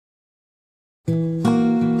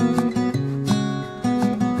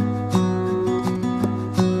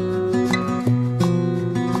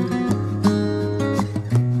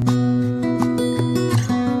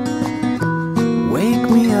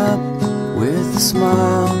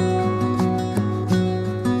smile.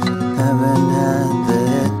 Haven't had the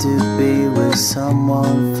head to be with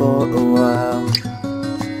someone for a while.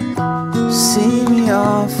 See me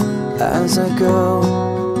off as I go.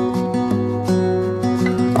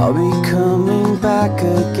 I'll be coming back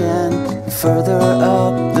again, further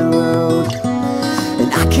up the road.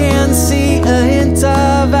 And I can see a hint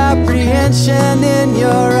of apprehension in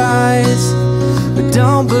your eyes, but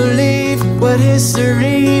don't believe what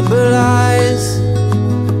history belies.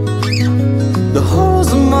 The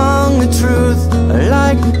holes among the truth are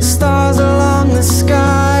like stars along the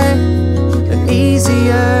sky. They're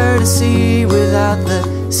easier to see without the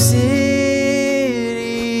city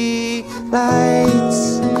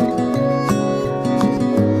lights.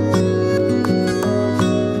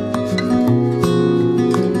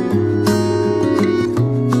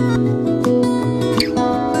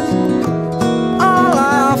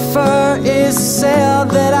 Is a sail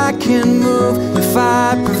that I can move. If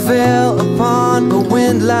I prevail upon a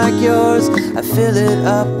wind like yours, I fill it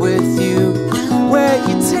up with you. Where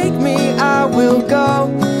you take me, I will go.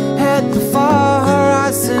 Head the far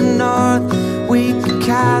horizon north. We can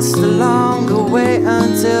cast along the way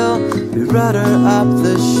until we rudder up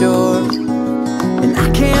the shore. And I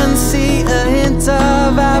can see a hint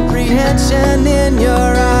of apprehension in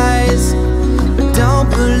your eyes, but don't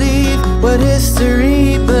believe what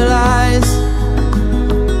history belies.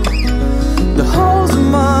 The holes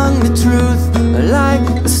among the truth are like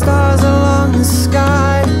the stars along the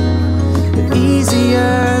sky. They're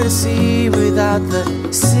easier to see without the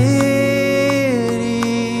sea.